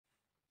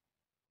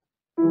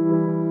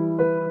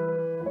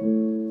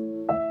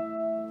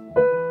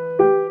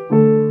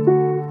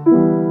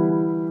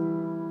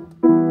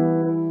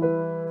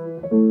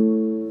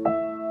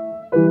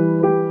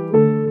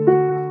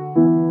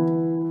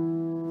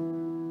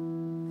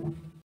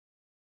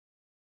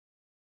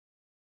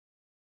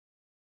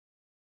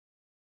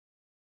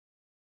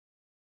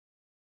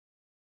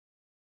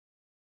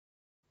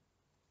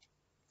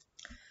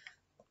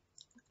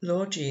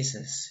Lord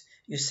Jesus,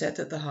 you said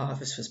that the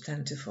harvest was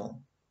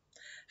plentiful.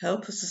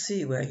 Help us to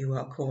see where you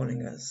are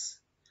calling us,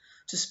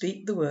 to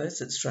speak the words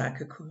that strike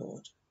a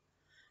chord,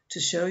 to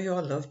show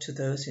your love to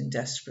those in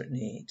desperate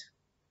need.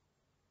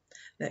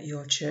 Let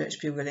your church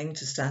be willing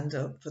to stand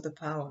up for the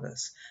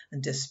powerless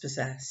and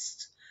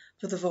dispossessed,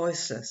 for the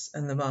voiceless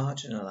and the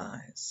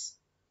marginalized.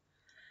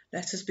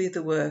 Let us be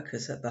the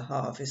workers that the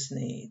harvest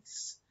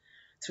needs.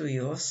 Through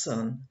your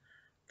Son,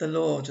 the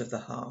Lord of the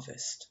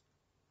harvest.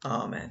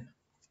 Amen.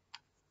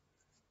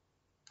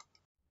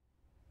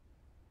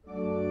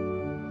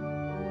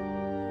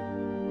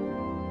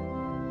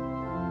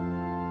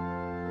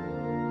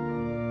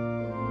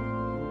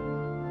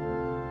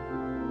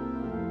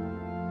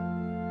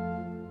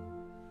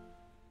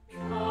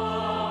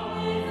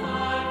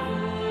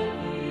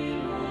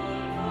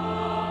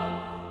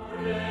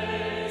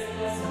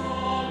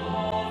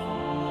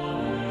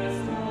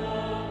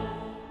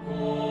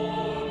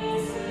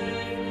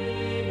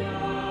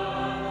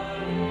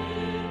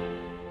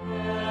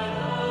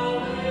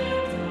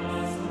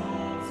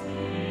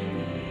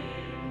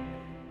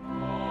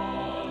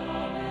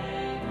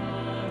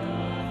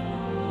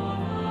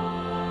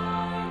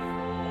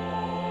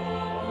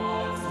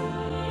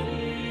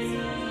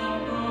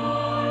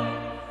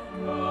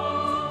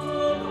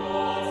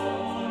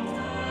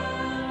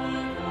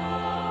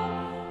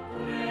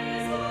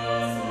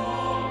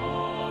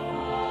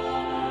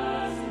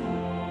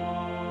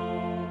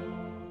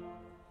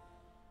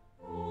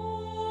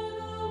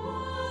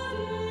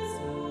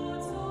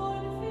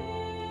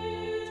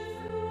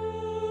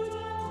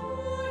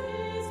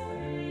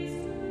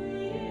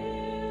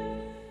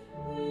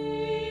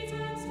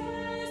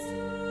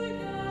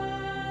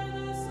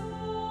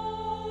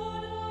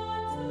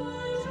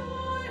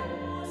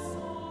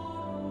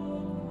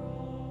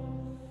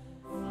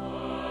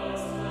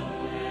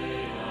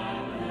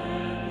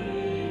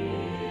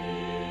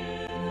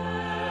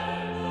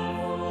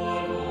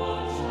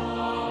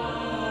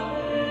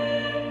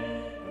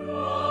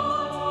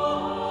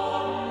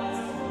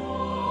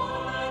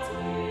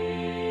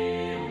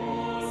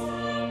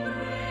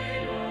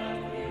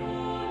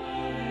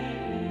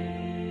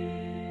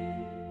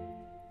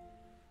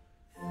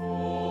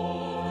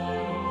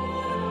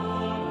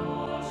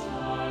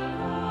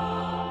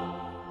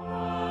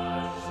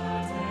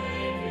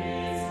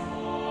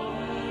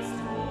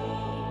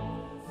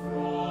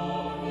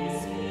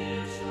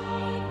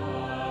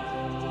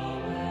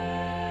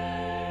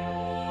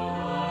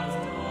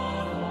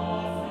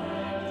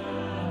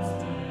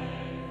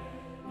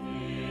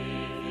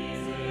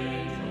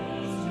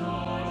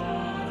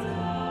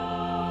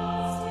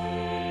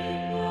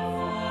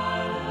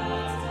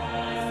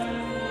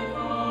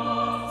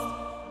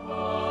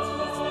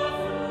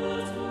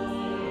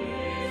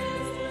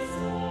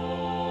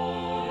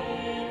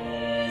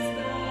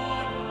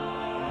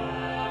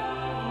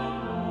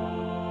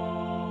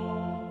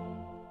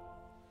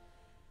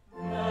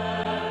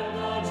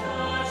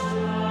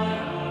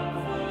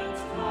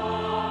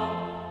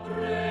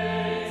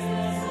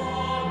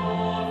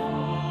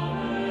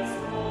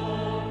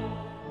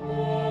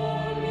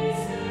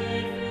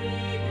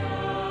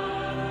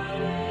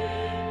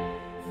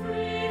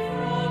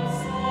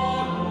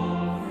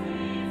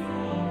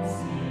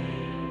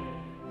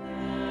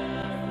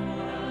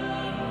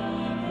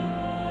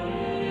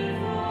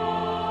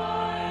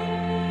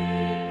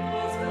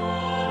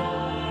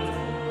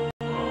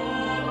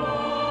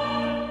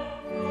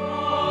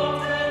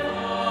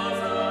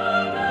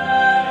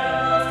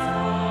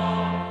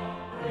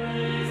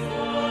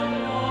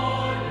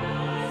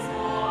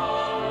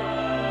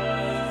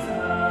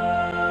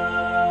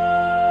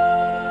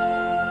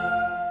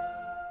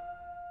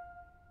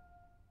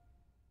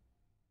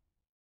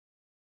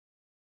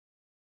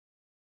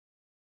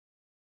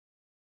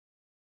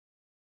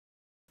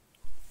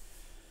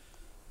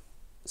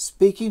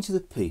 Speaking to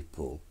the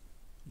people,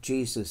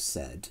 Jesus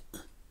said,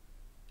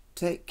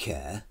 "Take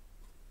care,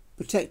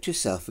 protect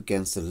yourself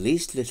against the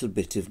least little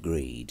bit of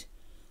greed.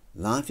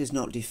 Life is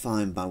not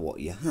defined by what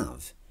you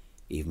have,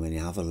 even when you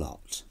have a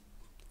lot."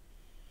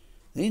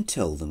 Then he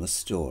told them a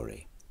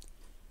story.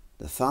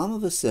 The farm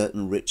of a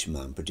certain rich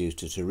man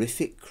produced a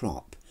terrific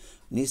crop,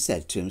 and he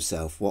said to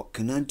himself, "What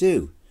can I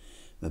do?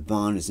 My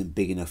barn isn't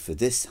big enough for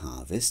this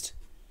harvest."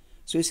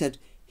 So he said,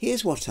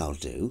 "Here's what I'll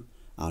do.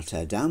 I'll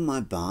tear down my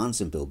barns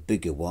and build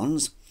bigger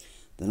ones.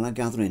 Then I'll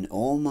gather in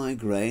all my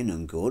grain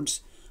and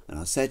goods, and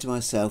I'll say to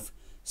myself,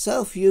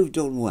 'Self, you've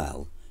done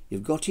well.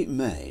 You've got it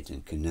made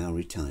and can now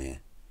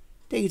retire.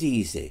 Take it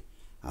easy.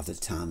 Have the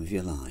time of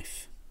your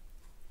life.'"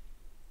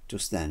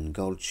 Just then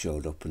God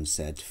showed up and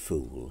said,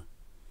 "Fool,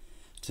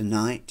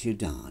 tonight you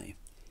die,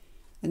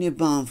 and your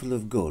barn full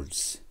of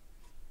goods.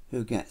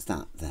 Who gets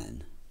that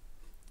then?"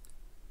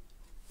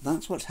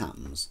 That's what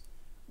happens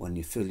when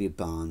you fill your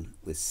barn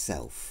with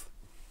self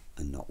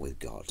and not with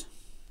God.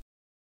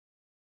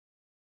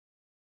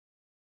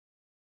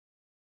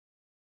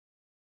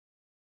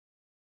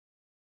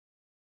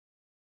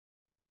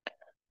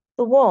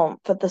 The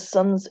warmth of the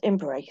sun's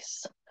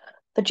embrace,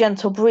 the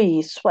gentle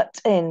breeze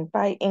swept in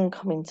by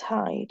incoming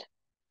tide,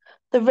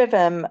 the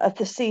rhythm of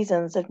the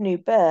seasons of new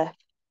birth,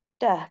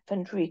 death,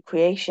 and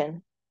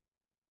recreation.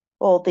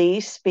 All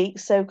these speak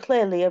so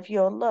clearly of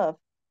your love,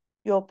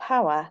 your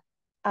power,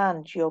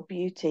 and your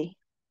beauty.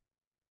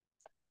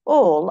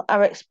 All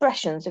are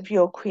expressions of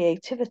your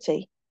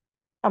creativity,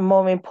 and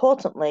more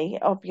importantly,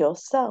 of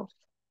yourself.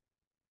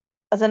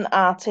 As an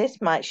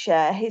artist might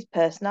share his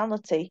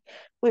personality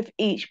with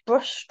each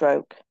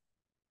brushstroke,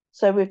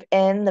 so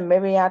within the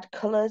myriad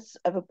colours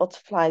of a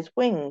butterfly's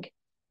wing,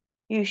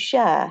 you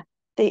share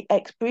the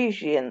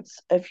exuberance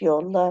of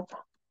your love.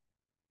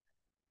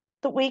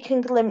 That we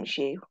can glimpse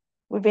you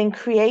within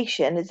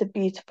creation is a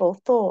beautiful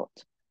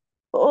thought,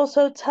 but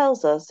also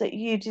tells us that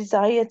you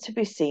desire to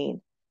be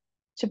seen,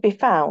 to be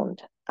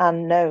found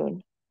and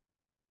known.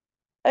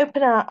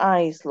 Open our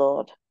eyes,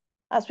 Lord,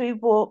 as we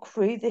walk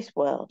through this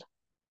world.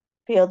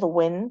 Feel the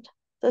wind,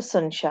 the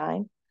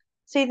sunshine,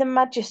 see the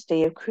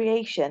majesty of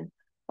creation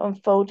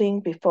unfolding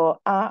before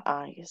our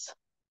eyes.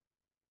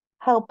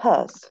 Help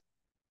us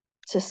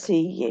to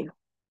see you.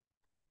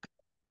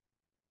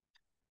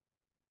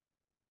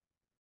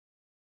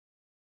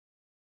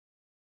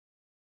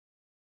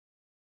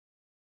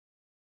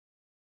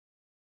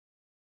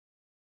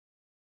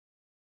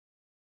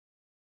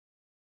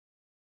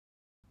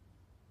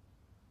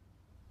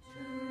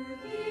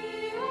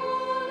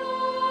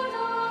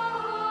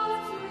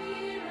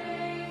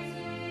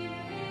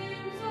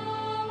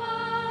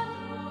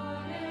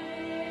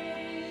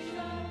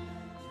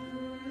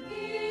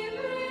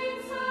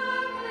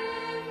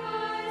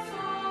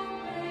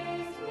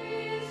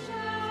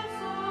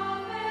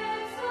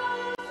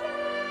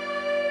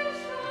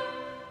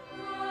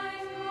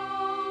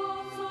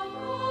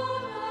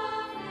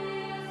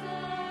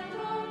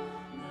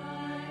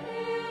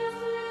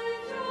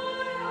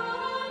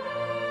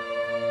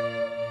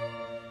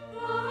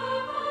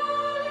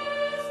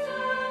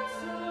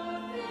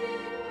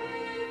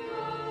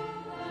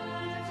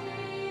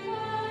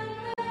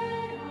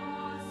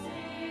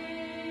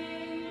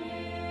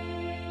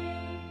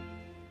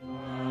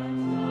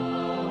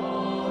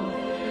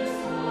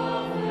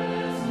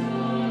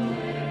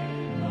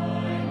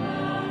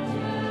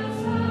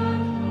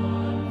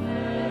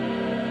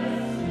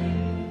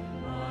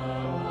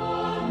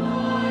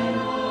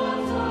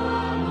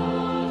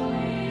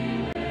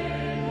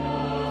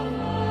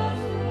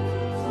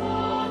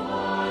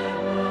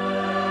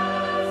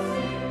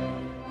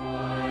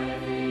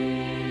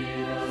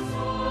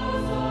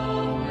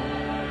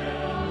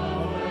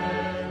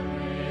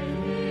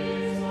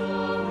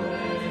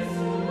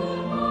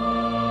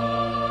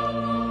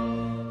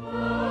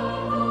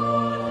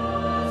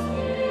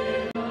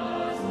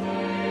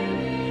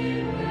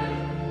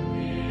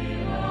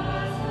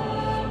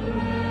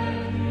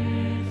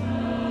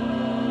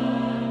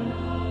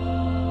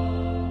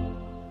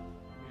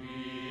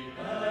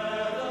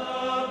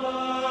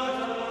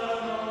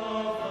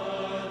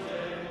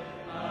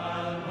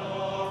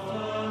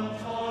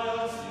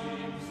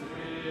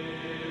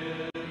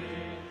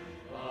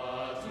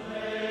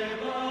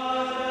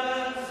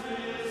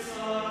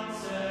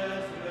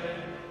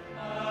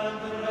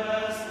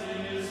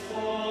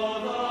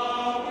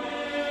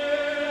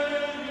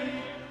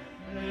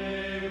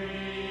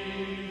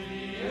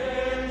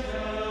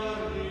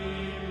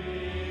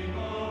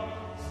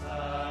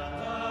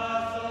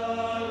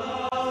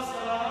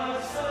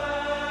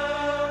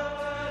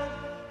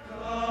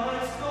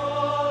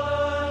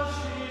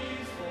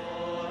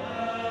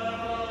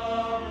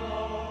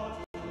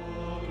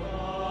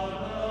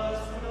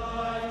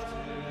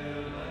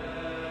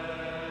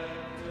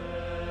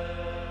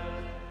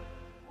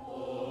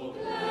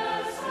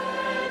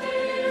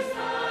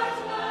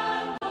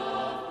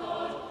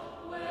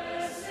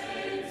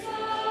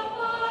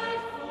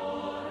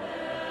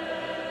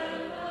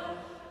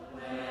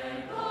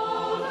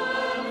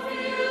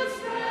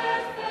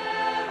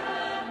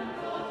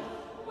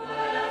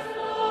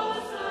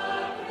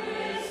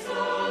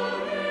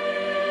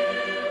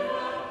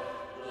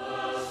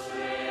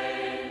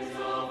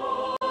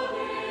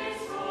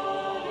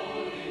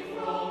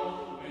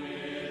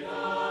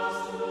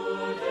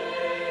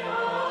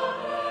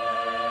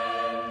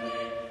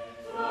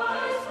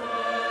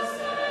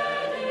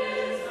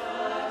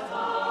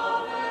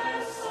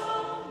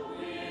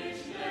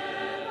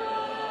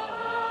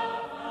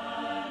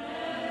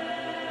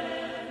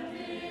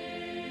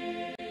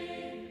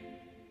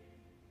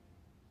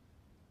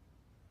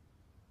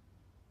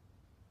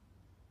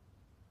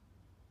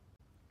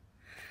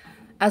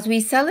 As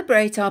we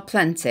celebrate our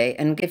plenty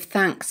and give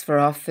thanks for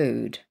our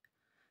food,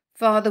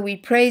 Father, we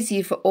praise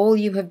you for all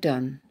you have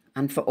done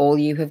and for all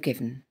you have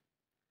given,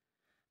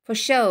 for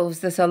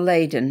shelves that are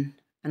laden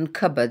and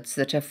cupboards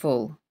that are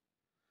full,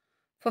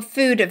 for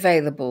food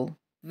available,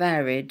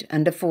 varied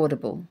and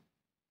affordable,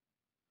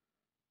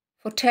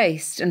 for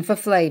taste and for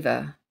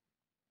flavour,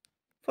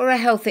 for a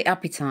healthy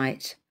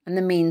appetite and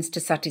the means to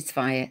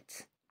satisfy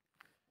it,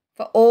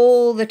 for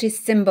all that is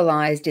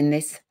symbolised in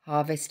this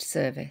harvest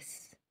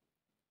service.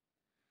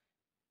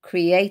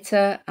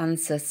 Creator and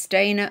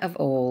sustainer of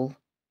all,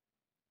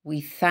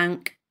 we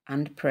thank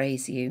and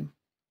praise you.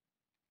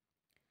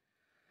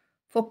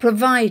 for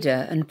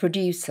provider and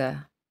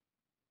producer,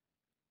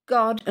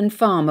 God and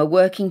farmer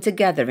working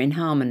together in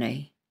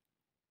harmony,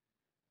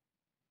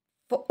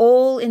 for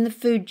all in the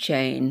food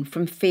chain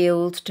from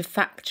field to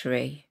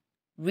factory,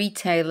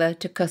 retailer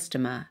to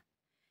customer,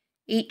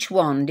 each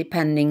one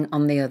depending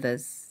on the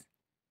others.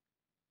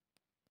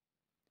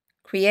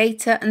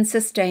 Creator and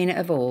sustainer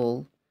of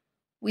all,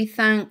 we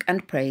thank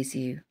and praise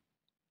you.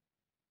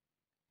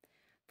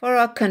 For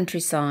our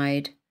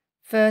countryside,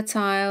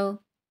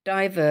 fertile,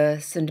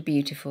 diverse and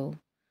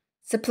beautiful,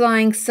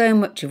 supplying so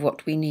much of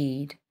what we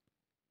need.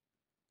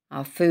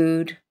 Our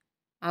food,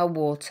 our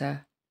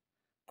water,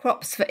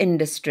 crops for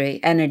industry,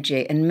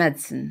 energy and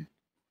medicine,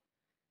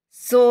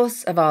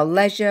 source of our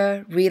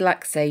leisure,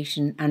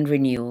 relaxation and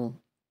renewal.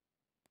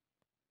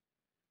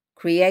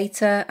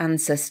 Creator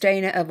and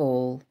sustainer of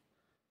all,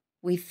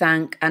 we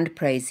thank and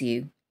praise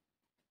you.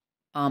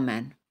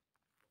 Amen.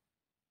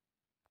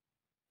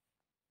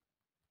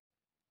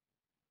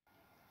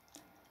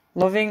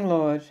 Loving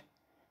Lord,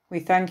 we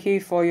thank you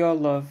for your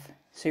love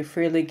so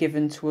freely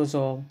given to us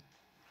all.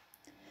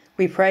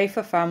 We pray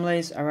for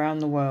families around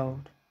the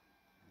world.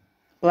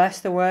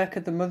 Bless the work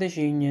of the Mothers'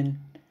 Union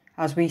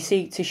as we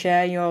seek to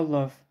share your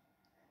love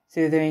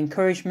through the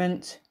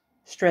encouragement,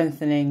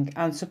 strengthening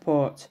and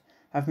support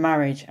of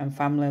marriage and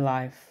family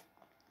life.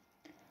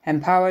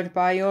 Empowered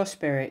by your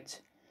Spirit,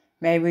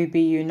 may we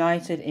be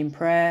united in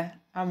prayer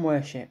and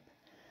worship,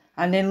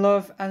 and in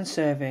love and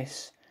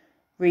service,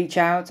 reach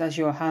out as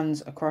your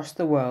hands across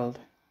the world.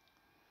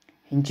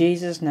 In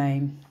Jesus'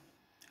 name,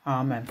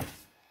 Amen.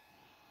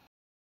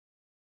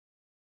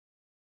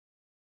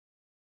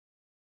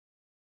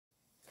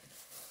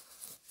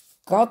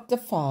 God the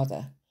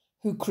Father,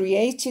 who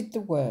created the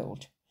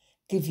world,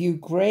 give you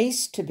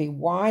grace to be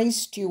wise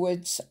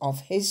stewards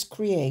of his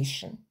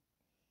creation.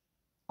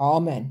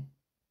 Amen.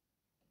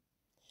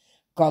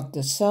 God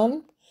the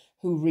Son,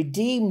 who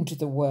redeemed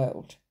the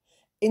world,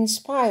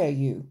 inspire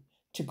you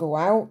to go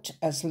out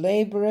as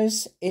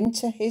labourers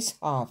into his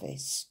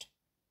harvest.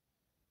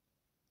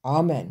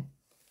 Amen.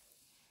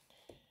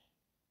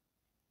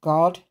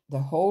 God the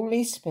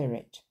Holy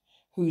Spirit,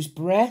 whose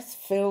breath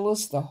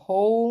fills the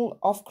whole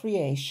of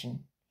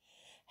creation,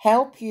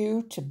 help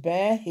you to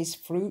bear his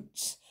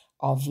fruits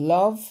of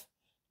love,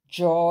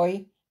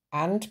 joy,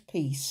 and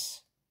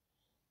peace.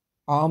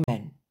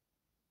 Amen.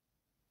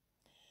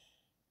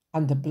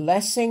 And the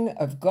blessing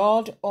of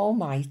God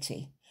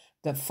Almighty,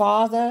 the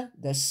Father,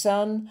 the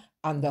Son,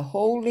 and the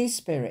Holy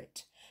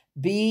Spirit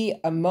be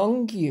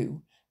among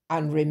you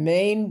and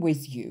remain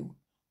with you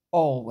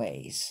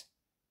always.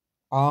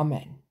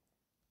 Amen.